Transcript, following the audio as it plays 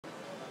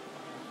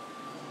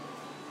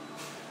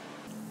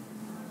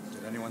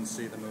Anyone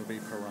see the movie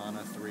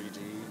Piranha 3D?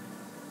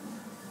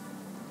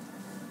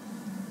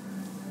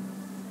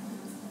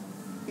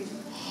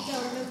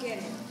 Don't look at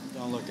it.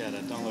 Don't look at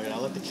it. Don't look at it.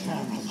 I'll let the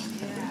camera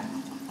look at it.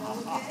 Don't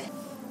look at it.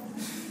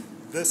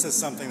 This is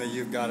something that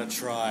you've got to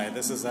try.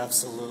 This is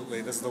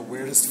the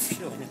weirdest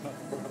feeling in the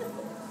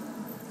world.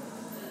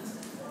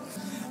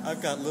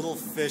 I've got little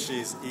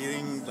fishies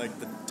eating like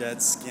the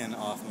dead skin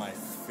off my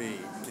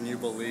feet. Can you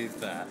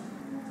believe that?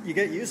 You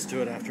get used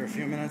to it after a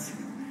few minutes.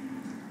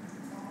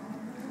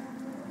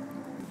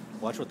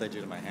 Watch what they do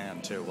to my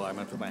hand too. Well, I'm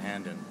going to put my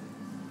hand in.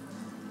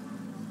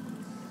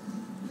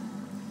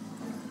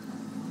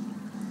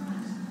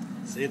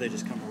 See, they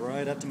just come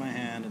right up to my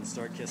hand and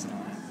start kissing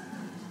on it.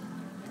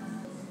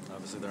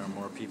 Obviously there are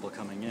more people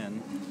coming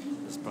in.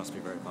 This must be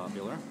very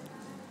popular.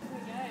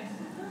 Okay.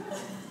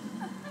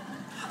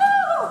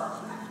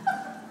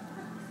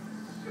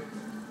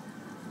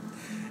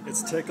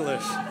 It's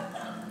ticklish.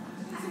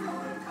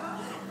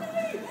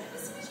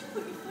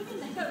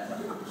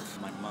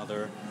 My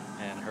mother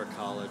and her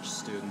college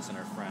students and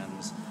her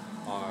friends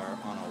are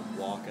on a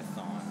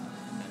walkathon,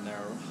 and they're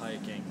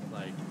hiking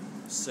like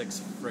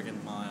 6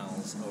 friggin'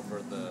 miles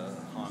over the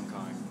Hong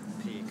Kong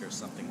peak or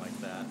something like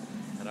that.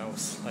 And I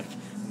was like,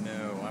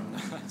 no, I'm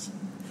not.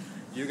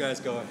 You guys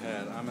go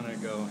ahead. I'm gonna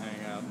go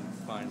hang out and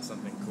find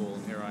something cool.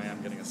 And here I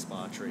am getting a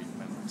spa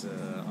treatment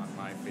on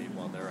my feet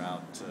while they're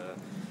out,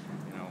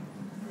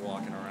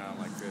 walking around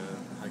like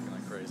hiking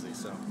like crazy.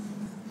 So.